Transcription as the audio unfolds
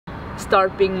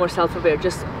start being more self-aware,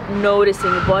 just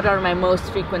noticing what are my most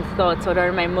frequent thoughts, what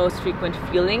are my most frequent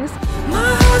feelings.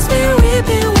 My heart's been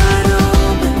ripping wide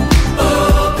open,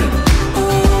 open,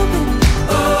 open,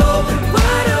 open,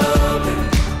 wide open.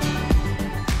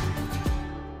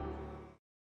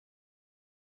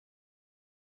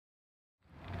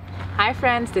 Hi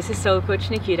friends, this is Soul Coach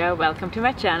Nikita. Welcome to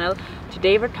my channel.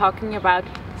 Today we're talking about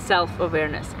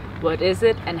self-awareness. What is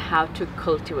it and how to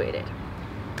cultivate it?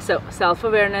 So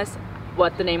self-awareness,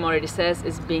 what the name already says,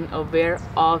 is being aware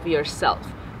of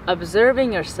yourself,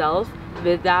 observing yourself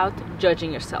without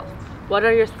judging yourself. What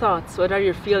are your thoughts? What are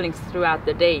your feelings throughout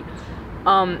the day?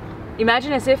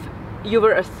 Imagine as if you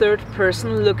were a third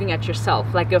person looking at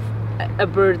yourself, like a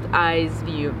bird's eyes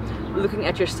view, looking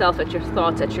at yourself, at your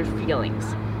thoughts, at your feelings.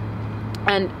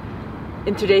 And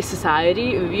in today's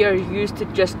society, we are used to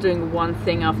just doing one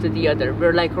thing after the other.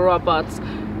 We're like robots,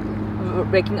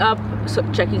 waking up,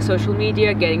 checking social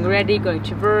media, getting ready, going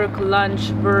to work,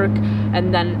 lunch, work,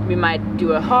 and then we might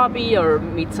do a hobby or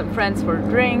meet some friends for a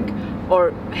drink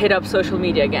or hit up social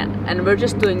media again. And we're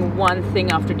just doing one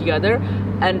thing after the other,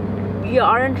 and we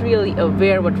aren't really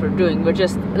aware what we're doing. We're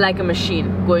just like a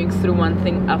machine going through one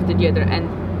thing after the other. And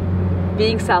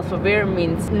being self-aware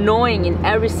means knowing in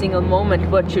every single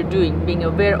moment what you're doing, being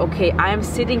aware, okay, I'm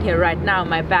sitting here right now,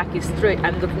 my back is straight,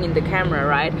 I'm looking in the camera,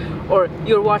 right? Or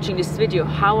you're watching this video,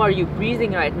 how are you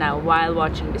breathing right now while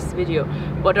watching this video?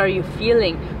 What are you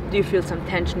feeling? Do you feel some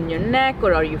tension in your neck,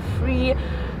 or are you free?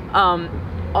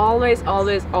 Always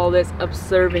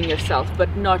observing yourself,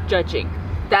 but not judging.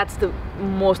 That's the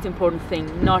most important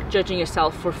thing, not judging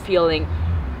yourself for feeling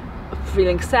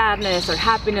sadness or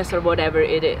happiness or whatever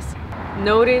it is.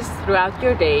 Notice throughout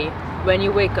your day, when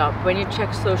you wake up, when you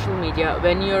check social media,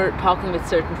 when you're talking with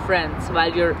certain friends,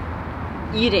 while you're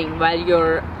eating, while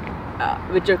you're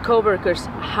with your coworkers,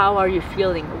 how are you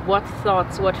feeling? What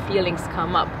thoughts, what feelings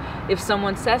come up? If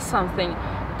someone says something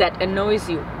that annoys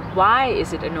you, why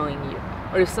is it annoying you?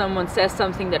 Or if someone says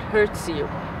something that hurts you,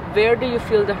 where do you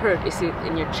feel the hurt? Is it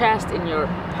in your chest, in your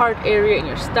heart area, in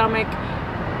your stomach?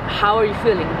 How are you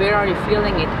feeling? Where are you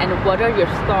feeling it? And what are your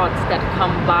thoughts that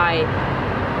come by?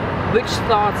 Which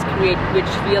thoughts create which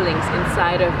feelings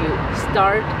inside of you?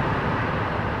 Start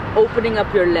opening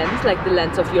up your lens, like the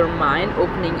lens of your mind,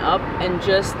 opening up and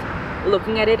just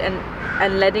looking at it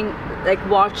and letting, like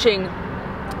watching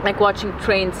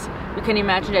trains. You can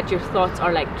imagine that your thoughts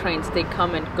are like trains. They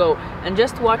come and go, and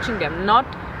just watching them, not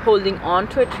holding on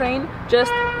to a train,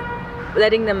 just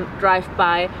letting them drive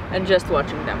by and just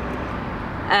watching them.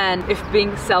 And if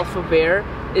being self-aware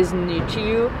is new to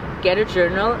you, get a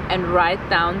journal and write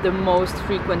down the most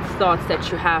frequent thoughts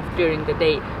that you have during the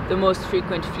day, the most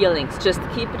frequent feelings. Just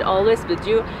keep it always with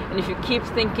you. And if you keep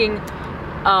thinking,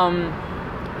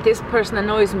 this person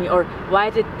annoys me, or why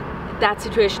did that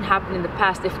situation happen in the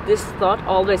past, if this thought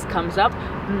always comes up,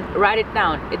 write it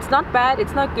down. It's not bad,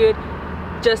 it's not good,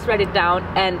 just write it down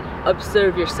and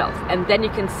observe yourself. And then you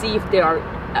can see if there are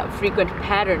frequent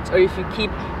patterns, or if you keep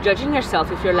judging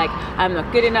yourself, if you're like, I'm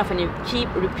not good enough, and you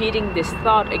keep repeating this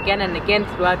thought again and again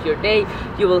throughout your day,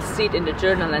 you will see it in the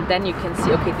journal, and then you can see,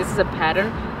 okay, this is a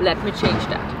pattern, let me change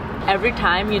that. Every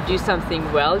time you do something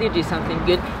well, you do something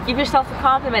good, give yourself a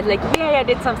compliment, like, yay, I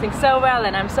did something so well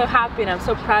and I'm so happy and I'm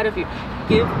so proud of you.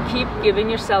 Keep giving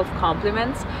yourself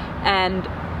compliments, and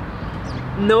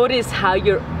notice how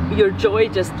your joy,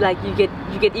 just like you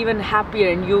get even happier,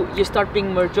 and you start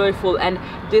being more joyful, and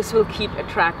this will keep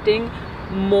attracting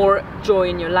more joy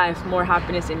in your life, more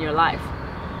happiness in your life.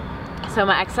 So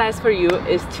my exercise for you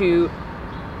is to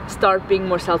start being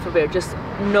more self-aware, just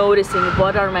noticing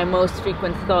what are my most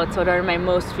frequent thoughts, what are my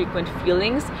most frequent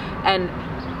feelings, and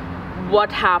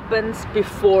what happens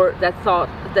before that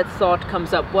thought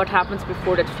comes up, what happens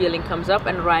before that feeling comes up,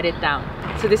 and write it down.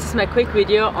 So this is my quick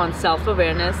video on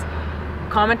self-awareness.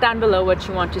 Comment down below what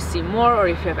you want to see more, or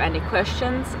if you have any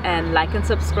questions, and like and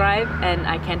subscribe, and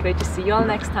I can't wait to see you all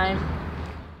next time.